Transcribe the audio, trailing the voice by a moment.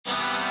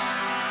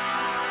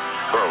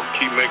Bro,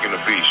 keep making the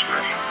beats,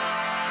 man.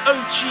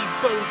 OG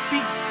Bo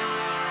Beats.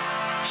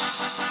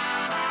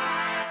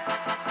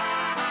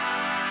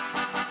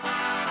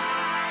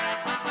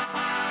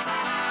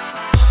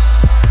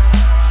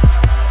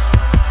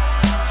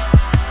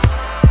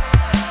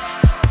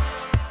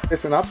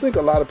 Listen, I think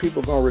a lot of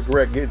people gonna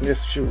regret getting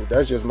this shoe.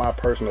 That's just my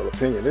personal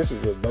opinion. This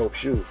is a dope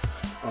shoe.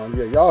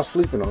 Yeah, y'all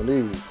sleeping on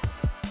these.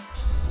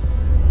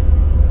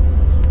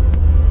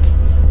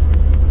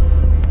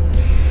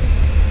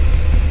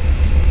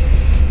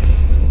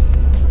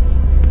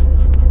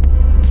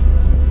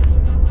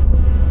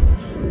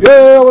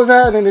 Yeah, what's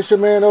happening? It's your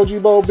man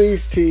OG Bo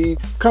Beast T.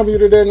 Coming to you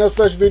today, another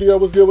special video.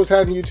 What's good? What's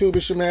happening, YouTube?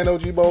 It's your man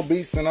OG Bo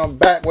Beast, and I'm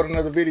back with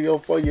another video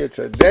for you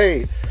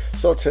today.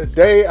 So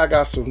today I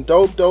got some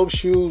dope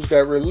shoes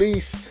that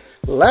released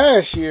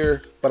last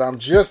year, but I'm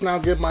just now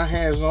getting my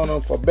hands on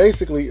them for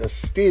basically a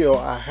steal.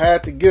 I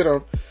had to get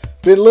them.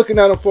 Been looking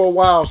at them for a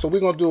while, so we're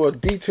gonna do a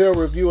detailed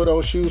review of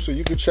those shoes so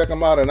you can check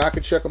them out and I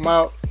can check them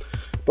out.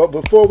 But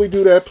before we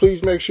do that,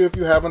 please make sure, if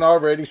you haven't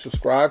already,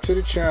 subscribe to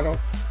the channel,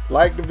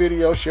 like the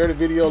video, share the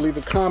video, leave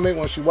a comment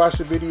once you watch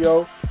the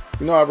video.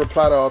 You know I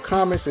reply to all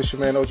comments. It's your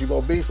man OG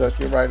Bo Beast. Let's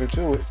get right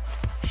into it.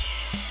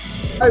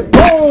 Hey,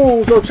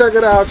 boom! So check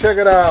it out, check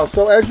it out.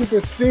 So as you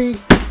can see,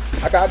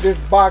 I got this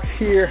box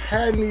here.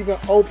 Hadn't even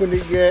opened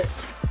it yet,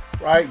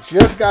 right?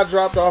 Just got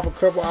dropped off a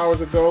couple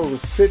hours ago. It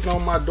was sitting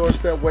on my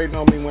doorstep waiting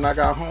on me when I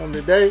got home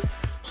today.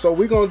 So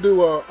we're going to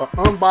do a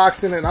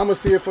unboxing, and I'm going to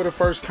see it for the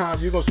first time.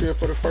 You're going to see it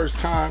for the first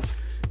time.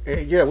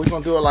 And yeah, we're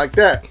going to do it like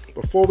that.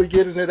 Before we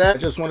get into that, I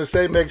just want to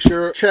say, make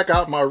sure, check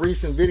out my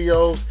recent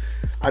videos.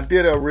 I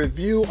did a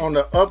review on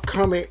the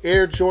upcoming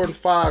Air Jordan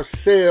 5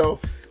 sale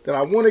that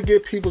I want to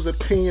get people's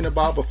opinion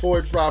about before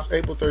it drops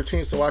April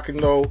 13th, so I can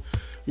know,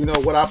 you know,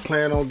 what I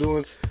plan on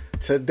doing.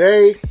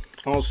 Today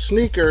on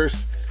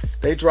sneakers,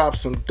 they dropped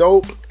some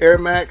dope Air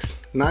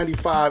Max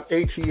 95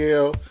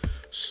 ATL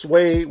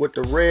suede with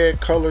the red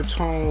color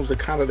tones, the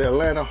kind of the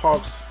Atlanta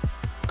Hawks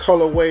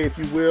colorway, if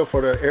you will,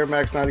 for the Air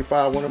Max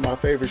 95, one of my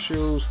favorite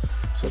shoes.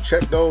 So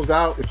check those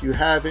out if you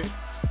haven't.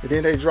 And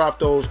then they dropped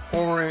those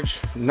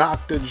orange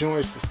Nocta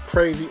joints, this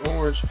crazy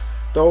orange.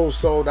 Those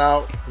sold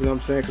out, you know what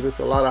I'm saying, because it's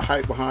a lot of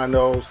hype behind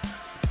those.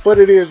 But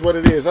it is what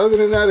it is. Other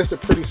than that, it's a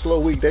pretty slow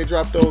week. They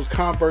dropped those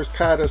Converse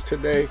Pattas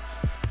today,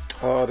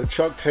 the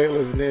Chuck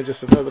Taylors, and then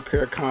just another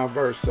pair of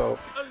Converse. So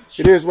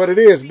it is what it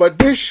is. But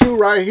this shoe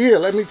right here,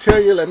 let me tell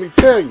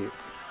you,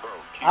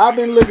 I've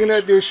been looking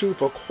at this shoe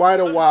for quite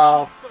a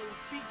while.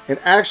 And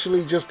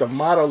actually just the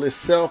model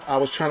itself, I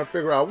was trying to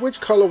figure out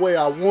which colorway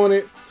I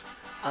wanted.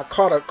 I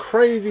caught a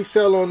crazy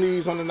sale on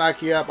these on the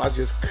Nike app. I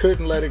just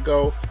couldn't let it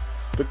go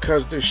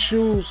because the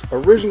shoe's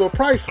original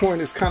price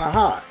point is kind of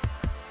high.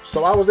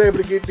 So I was able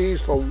to get these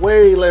for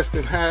way less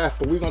than half,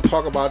 but we're going to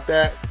talk about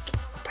that.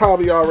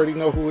 Probably already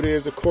know who it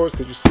is, of course,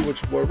 because you see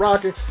what your boy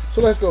rocking.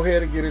 So let's go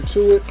ahead and get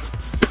into it.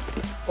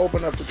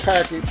 Open up the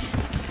package.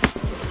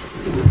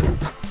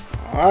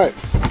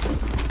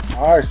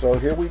 All right, so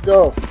here we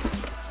go.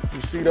 You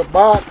see the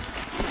box,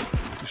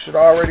 you should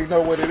already know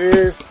what it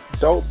is.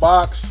 Dope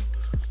box,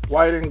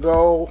 white and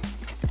gold.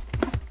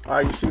 All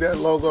right, you see that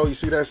logo, you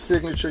see that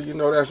signature, you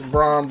know that's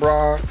Bron.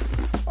 All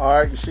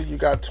right, you see you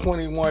got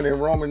 21 in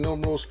Roman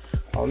numerals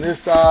on this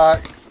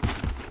side.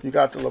 You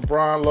got the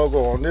Lebron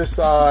logo on this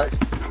side.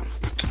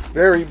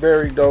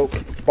 Very dope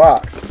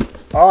box.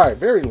 All right,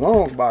 very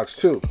long box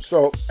too.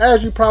 So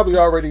as you probably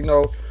already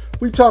know,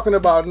 we talking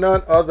about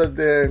none other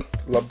than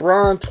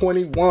Lebron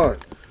 21.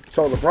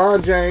 So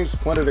LeBron James,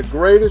 one of the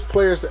greatest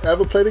players to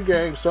ever play the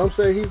game. Some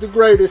say he's the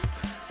greatest.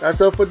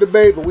 That's up for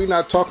debate, but we're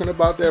not talking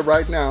about that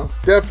right now.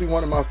 Definitely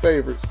one of my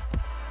favorites.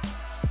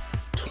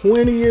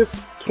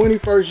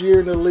 21st year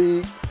in the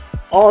league.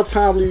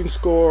 All-time leading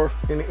scorer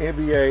in the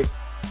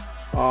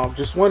NBA.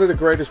 Just one of the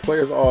greatest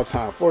players of all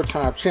time.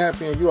 4-time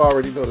champion. You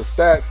already know the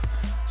stats.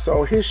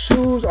 So his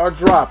shoes are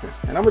dropping.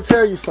 And I'm going to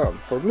tell you something.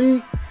 For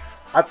me,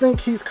 I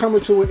think he's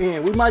coming to an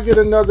end. We might get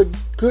another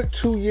good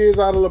 2 years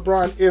out of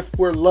LeBron if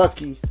we're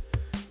lucky.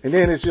 And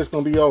then it's just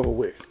going to be over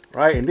with,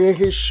 right? And then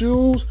his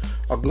shoes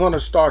are going to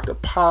start to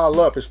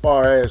pile up as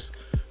far as,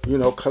 you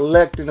know,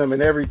 collecting them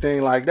and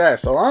everything like that.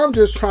 So I'm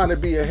just trying to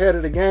be ahead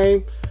of the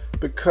game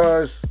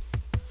because,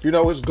 you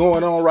know, it's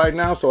going on right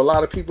now. So a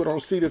lot of people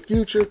don't see the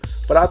future.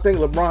 But I think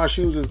LeBron's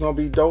shoes is going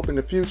to be dope in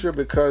the future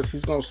because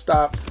he's going to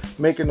stop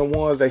making the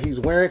ones that he's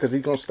wearing because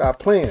he's going to stop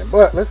playing.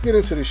 But let's get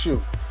into the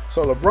shoe.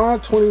 So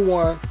LeBron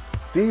 21,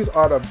 these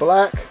are the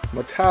black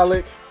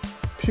metallic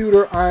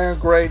pewter iron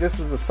gray. This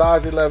is a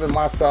size 11,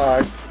 my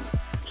size.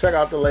 Check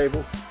out the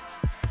label.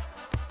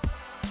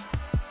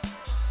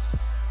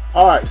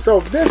 All right,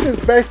 so this is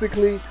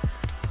basically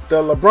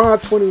the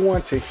LeBron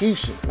 21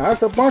 Tahitian. Now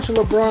it's a bunch of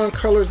LeBron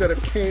colors that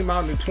have came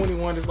out in the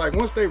 21. It's like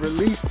once they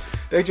released,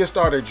 they just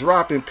started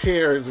dropping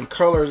pairs and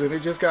colors and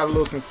it just got a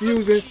little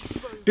confusing.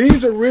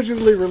 These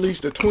originally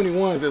released, the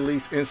 21s at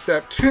least, in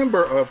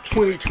September of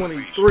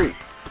 2023.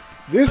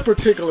 This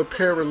particular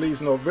pair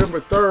released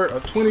November 3rd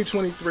of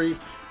 2023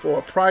 for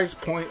a price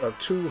point of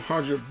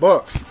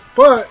 $200.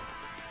 But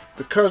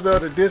because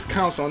of the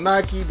discounts on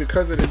Nike,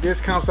 because of the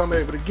discounts I'm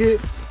able to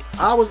get,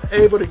 I was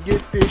able to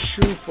get this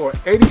shoe for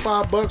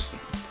 85 bucks,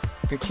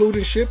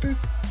 including shipping.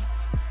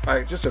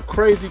 Like, just a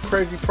crazy,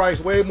 crazy price,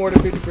 way more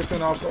than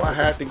 50% off, so I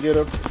had to get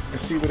them and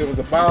see what it was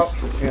about.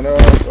 And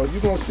so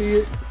you're gonna see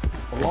it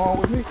along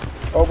with me.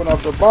 Open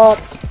up the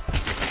box.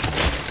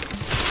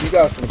 You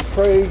got some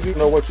crazy, you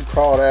know what you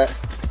call that,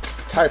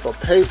 type of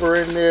paper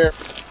in there.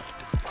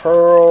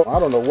 Pearl, I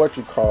don't know what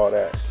you call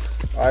that.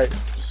 All right,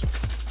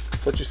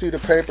 but you see the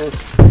paper.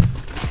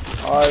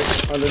 All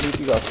right, underneath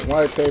you got some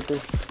white paper.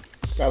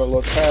 Got a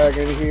little tag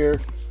in here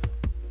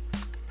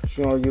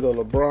showing you the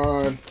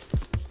Lebron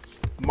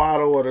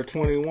model of the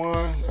 21.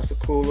 That's a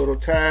cool little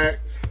tag.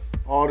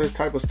 All this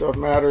type of stuff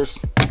matters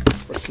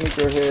for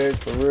sneakerheads,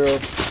 for real.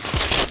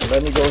 So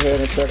let me go ahead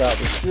and check out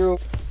the shoe.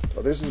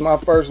 So this is my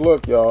first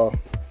look, y'all.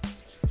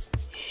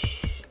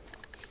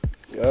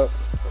 Yep,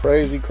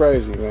 crazy,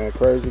 crazy, man,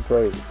 crazy,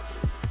 crazy.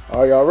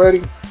 Are y'all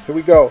ready? Here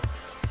we go.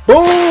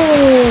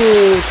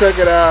 Boom! Check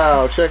it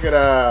out, check it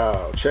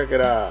out, check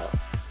it out.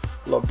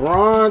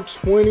 Lebron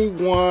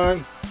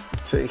 21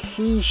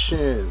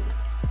 Tahitian.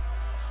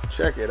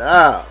 Check it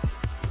out.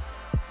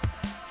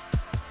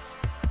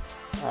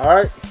 All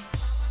right.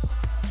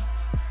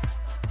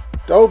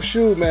 Dope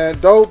shoe, man.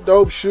 Dope,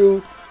 dope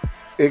shoe.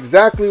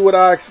 Exactly what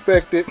I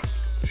expected.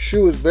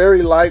 Shoe is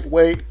very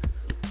lightweight.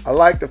 I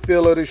like the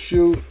feel of the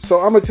shoe. So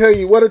I'm going to tell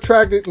you what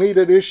attracted me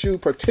to this shoe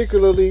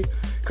particularly,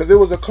 because it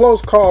was a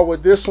close call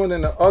with this one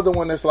and the other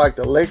one that's like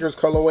the Lakers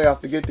colorway. I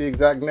forget the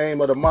exact name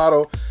of the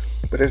model,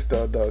 but it's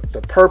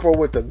the purple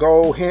with the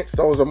gold hints.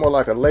 Those are more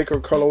like a Laker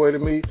colorway to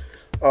me.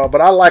 But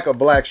I like a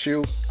black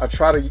shoe. I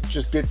try to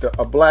just get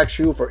a black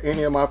shoe for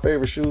any of my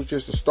favorite shoes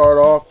just to start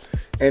off.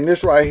 And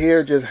this right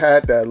here just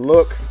had that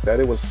look, that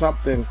it was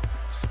something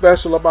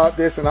special about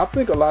this. And I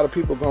think a lot of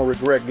people gonna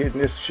regret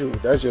getting this shoe.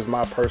 That's just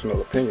my personal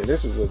opinion.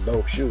 This is a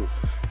dope shoe.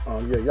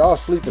 Yeah, y'all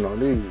sleeping on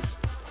these.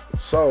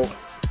 So,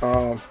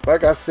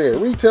 like I said,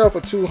 retail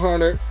for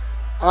 $200.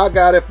 I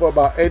got it for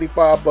about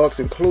 85 bucks,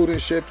 including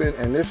shipping.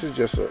 And this is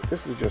just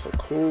a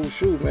cool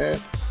shoe, man.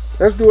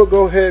 Let's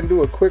go ahead and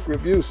do a quick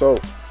review. So,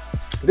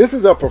 this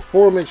is a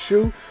performance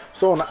shoe.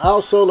 So on the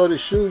outsole of the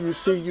shoe, you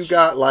see you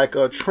got like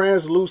a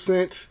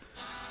translucent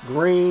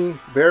green,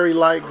 very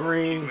light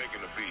green,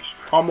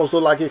 almost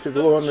look like it could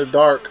glow in the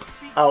dark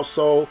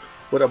outsole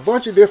with a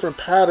bunch of different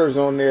patterns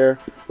on there,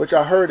 which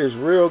I heard is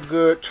real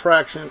good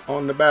traction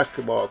on the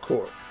basketball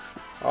court.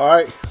 All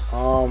right.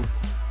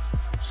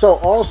 So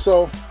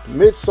also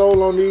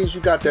midsole on these,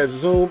 you got that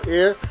Zoom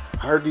Air. I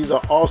heard these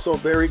are also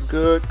very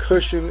good,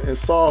 cushion and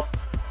soft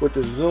with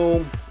the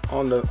Zoom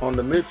on the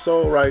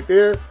midsole right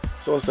there.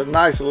 So it's a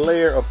nice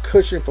layer of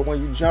cushion for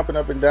when you're jumping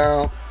up and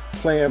down,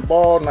 playing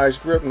ball. Nice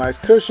grip, nice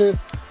cushion.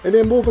 And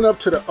then moving up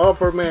to the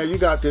upper, man, you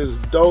got this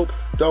dope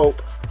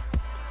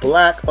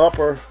black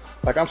upper.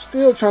 Like, I'm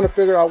still trying to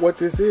figure out what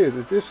this is.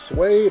 Is this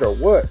suede or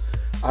what?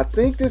 I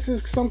think this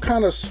is some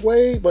kind of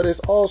suede, but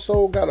it's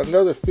also got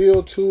another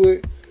feel to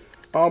it.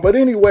 But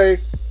anyway,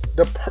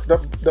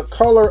 the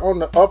color on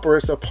the upper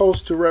is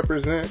supposed to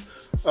represent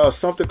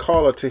something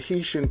called a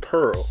Tahitian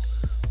pearl.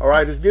 All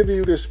right, it's giving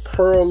you this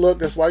pearl look.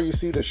 That's why you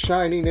see the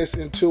shininess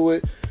into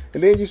it.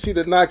 And then you see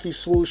the Nike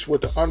swoosh with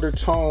the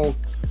undertone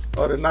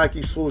of the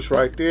Nike swoosh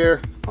right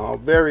there.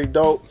 Very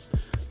dope.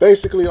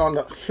 Basically, on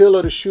the heel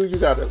of the shoe, you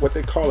got what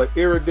they call an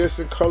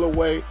iridescent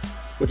colorway,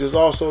 which is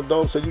also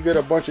dope. So you get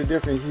a bunch of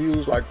different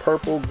hues like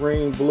purple,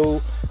 green,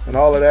 blue, and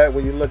all of that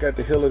when you look at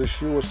the heel of the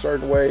shoe a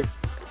certain way.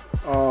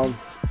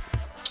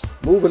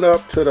 Moving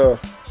up to the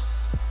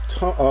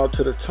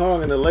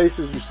tongue and the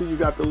laces, you see you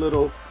got the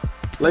little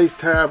lace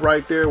tab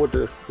right there with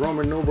the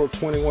Roman numeral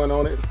 21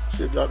 on it.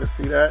 See if y'all can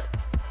see that.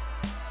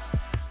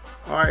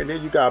 All right,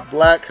 then you got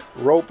black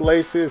rope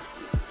laces.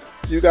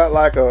 You got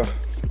like a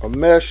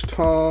mesh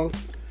tongue.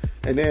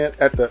 And then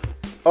at the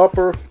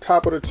upper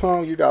top of the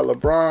tongue, you got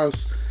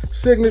LeBron's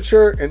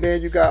signature. And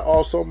then you got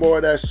also more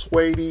of that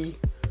suede,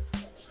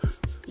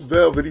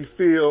 velvety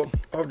feel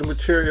of the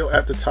material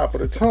at the top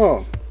of the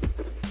tongue.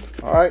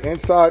 All right,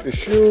 inside the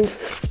shoe.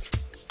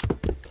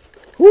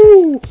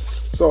 Woo!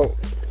 So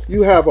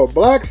you have a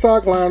black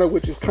sock liner,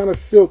 which is kind of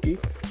silky.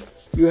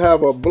 You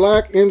have a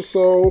black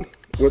insole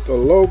with the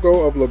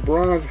logo of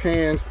LeBron's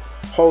hands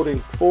holding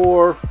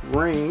 4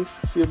 rings.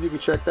 See if you can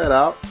check that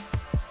out.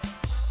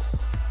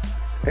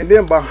 And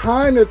then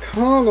behind the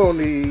tongue on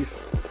these,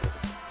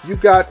 you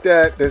got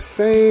the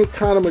same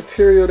kind of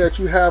material that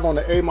you have on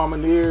the A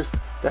Mamaneers,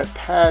 that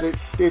padded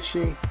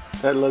stitching,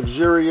 that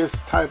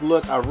luxurious type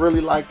look. I really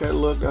like that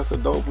look. That's a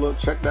dope look.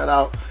 Check that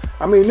out.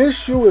 I mean, this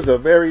shoe is a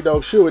very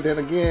dope shoe. And then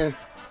again,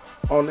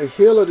 on the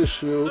heel of the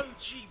shoe,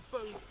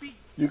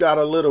 you got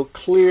a little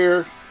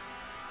clear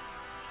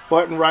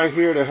button right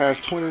here that has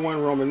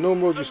 21 Roman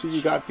numerals. You see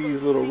you got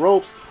these little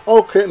ropes.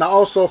 Okay, and I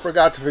also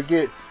forgot to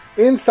forget,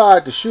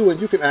 inside the shoe,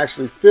 and you can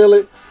actually feel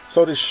it.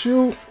 So the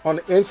shoe, on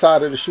the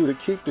inside of the shoe, to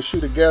keep the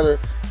shoe together,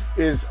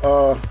 is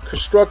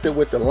constructed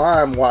with the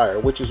lime wire,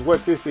 which is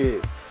what this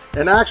is.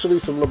 And actually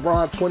some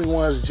LeBron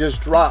 21s just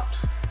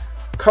dropped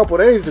a couple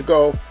days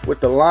ago with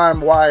the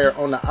lime wire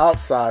on the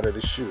outside of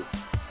the shoe.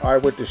 All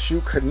right, with the shoe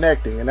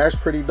connecting, and that's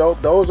pretty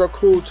dope. Those are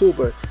cool too,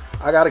 but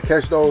I gotta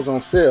catch those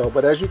on sale.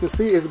 But as you can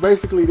see, it's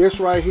basically this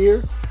right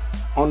here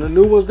on the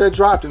new ones that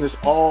dropped, and it's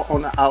all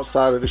on the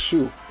outside of the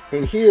shoe.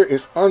 And here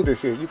it's under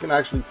here. You can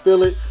actually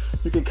feel it.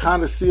 You can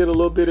kind of see it a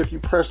little bit if you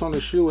press on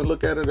the shoe and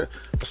look at it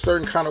a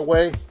certain kind of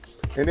way.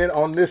 And then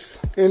on this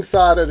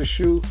inside of the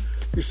shoe,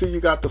 you see you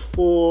got the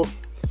full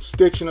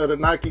stitching of the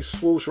Nike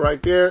swoosh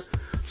right there.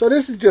 So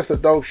this is just a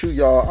dope shoe,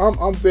 y'all.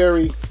 I'm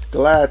very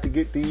glad to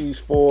get these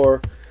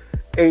for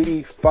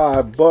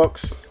 85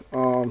 bucks.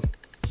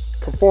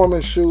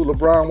 Performance shoe,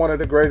 LeBron, one of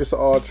the greatest of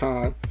all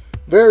time.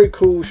 Very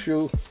cool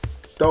shoe,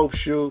 dope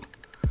shoe.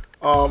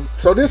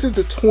 So this is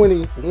the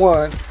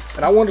 21,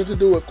 and I wanted to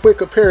do a quick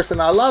comparison.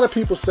 Now, a lot of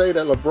people say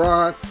that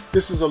LeBron,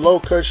 this is a low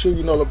cut shoe.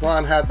 You know,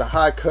 LeBron had the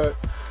high cut.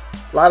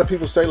 A lot of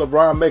people say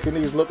LeBron making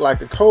these look like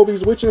the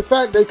Kobe's, which in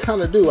fact they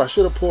kind of do. I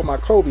should have pulled my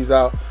Kobe's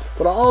out,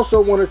 but I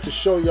also wanted to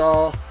show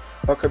y'all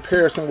a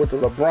comparison with the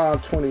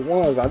LeBron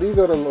 21s. Now these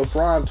are the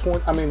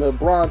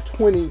LeBron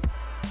 20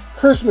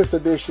 Christmas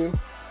edition,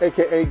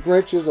 aka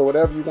Grinches or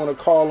whatever you want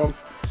to call them.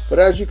 But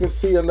as you can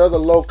see, another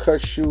low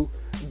cut shoe,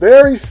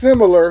 very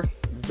similar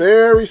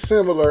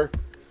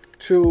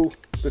to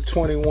the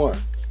 21.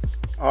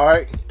 All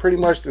right, pretty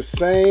much the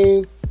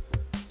same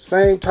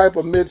type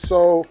of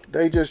midsole.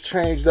 They just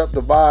changed up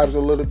the vibes a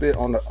little bit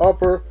on the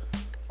upper.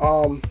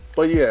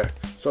 But yeah,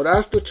 so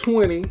that's the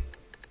 20.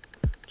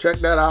 Check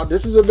that out.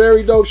 This is a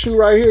very dope shoe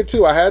right here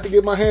too. I had to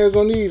get my hands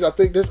on these. I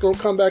think this is gonna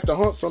come back to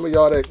haunt some of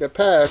y'all that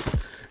passed.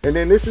 And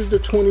then this is the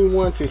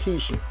 21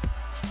 Tahitian.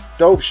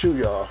 Dope shoe,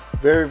 y'all.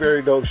 Very,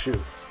 very dope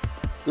shoe.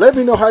 Let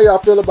me know how y'all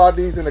feel about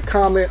these in the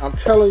comment. I'm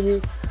telling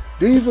you,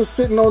 these were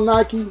sitting on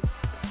Nike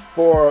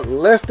for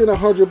less than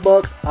 100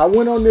 bucks. I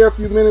went on there a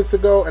few minutes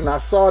ago and I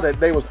saw that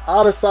they was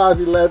out of size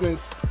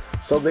 11s,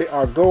 so they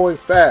are going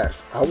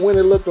fast. I went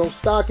and looked on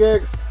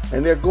StockX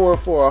and they're going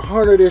for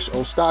 100-ish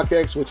on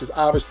StockX, which is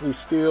obviously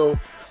still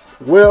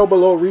well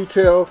below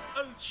retail.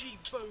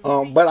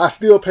 But I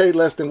still paid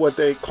less than what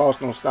they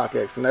cost on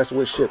StockX, and that's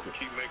with shipping.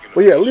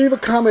 But yeah, leave a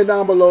comment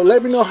down below.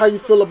 Let me know how you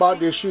feel about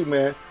this shoe,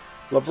 man.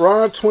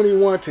 LeBron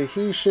 21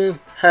 Tahitian,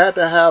 had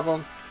to have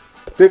them.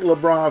 Big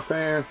LeBron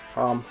fan.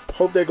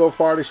 Hope they go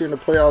far this year in the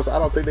playoffs. I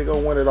don't think they're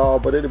going to win it all,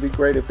 but it'd be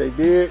great if they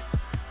did.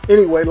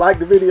 Anyway, like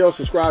the video,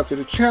 subscribe to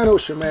the channel.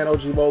 It's your man,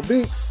 OG Bo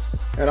Beats,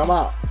 and I'm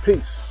out.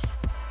 Peace.